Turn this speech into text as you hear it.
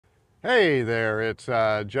Hey there, it's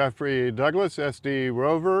Jeffrey Douglas, SD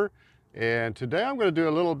Rover, and today I'm going to do a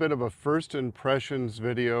little bit of a first impressions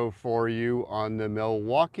video for you on the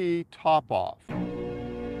Milwaukee Top-Off.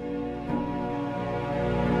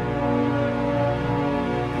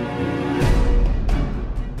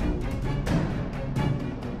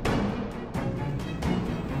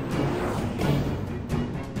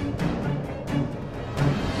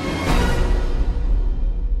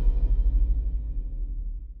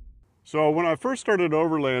 So when I first started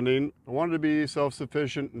overlanding, I wanted to be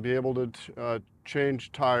self-sufficient and be able to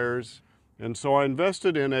change tires. And so I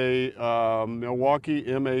invested in a Milwaukee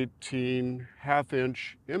M18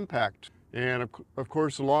 half-inch impact. And of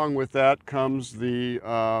course, along with that comes the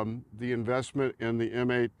investment in the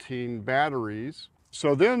M18 batteries.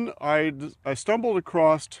 So then I stumbled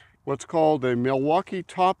across what's called a Milwaukee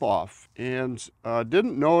Top-Off, and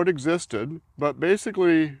didn't know it existed, but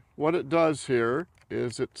basically what it does here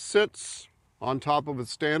is it sits on top of a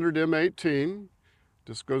standard M18,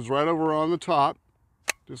 just goes right over on the top,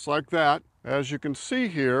 just like that. As you can see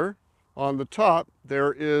here on the top,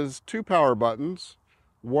 there is two power buttons,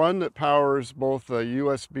 one that powers both a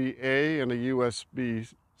USB-A and a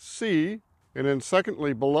USB-C, and then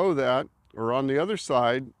secondly below that, or on the other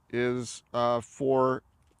side, is for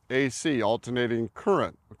AC, alternating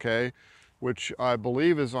current, okay, which I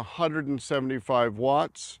believe is 175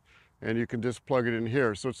 watts. And you can just plug it in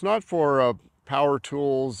here. So it's not for power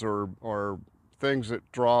tools or things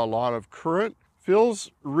that draw a lot of current. Feels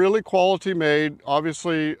really quality made.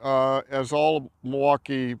 Obviously, as all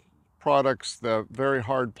Milwaukee products, the very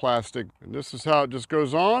hard plastic. And this is how it just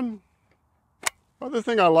goes on. Other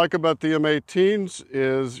thing I like about the M18s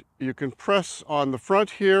is you can press on the front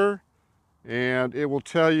here, and it will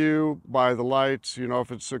tell you by the lights, you know,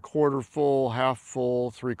 if it's a quarter full, half full,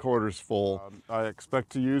 three-quarters full. I expect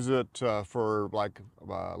to use it for like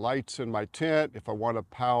lights in my tent. If I want to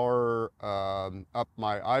power up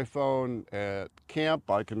my iPhone at camp,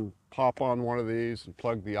 I can pop on one of these and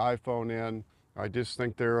plug the iPhone in. I just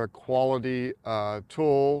think they're a quality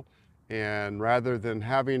tool, and rather than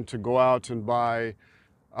having to go out and buy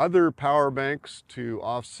other power banks to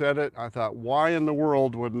offset it, I thought, why in the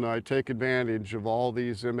world wouldn't I take advantage of all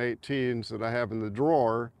these M18s that I have in the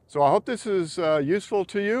drawer? So I hope this is useful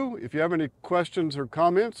to you. If you have any questions or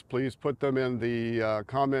comments, please put them in the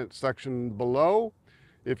comment section below.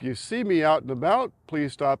 If you see me out and about,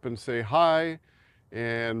 please stop and say hi.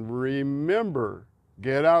 And remember,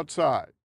 get outside.